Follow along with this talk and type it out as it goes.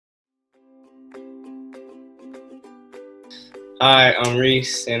Hi, I'm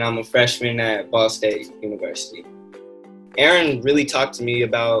Reis, and I'm a freshman at Ball State University. Aaron really talked to me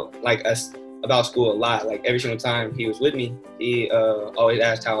about about school a lot. Like every single time he was with me, he always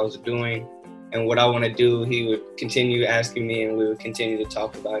asked how I was doing and what I want to do. He would continue asking me, and we would continue to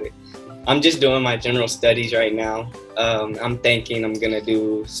talk about it. I'm just doing my general studies right now. I'm thinking I'm gonna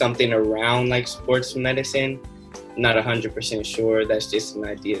do something around like sports medicine. Not 100% sure. That's just an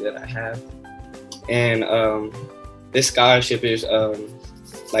idea that I have. And this scholarship is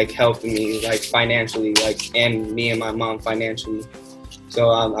like helping me like financially, like, and me and my mom financially. So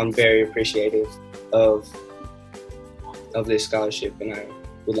I'm very appreciative of this scholarship, and I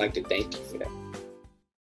would like to thank you for that.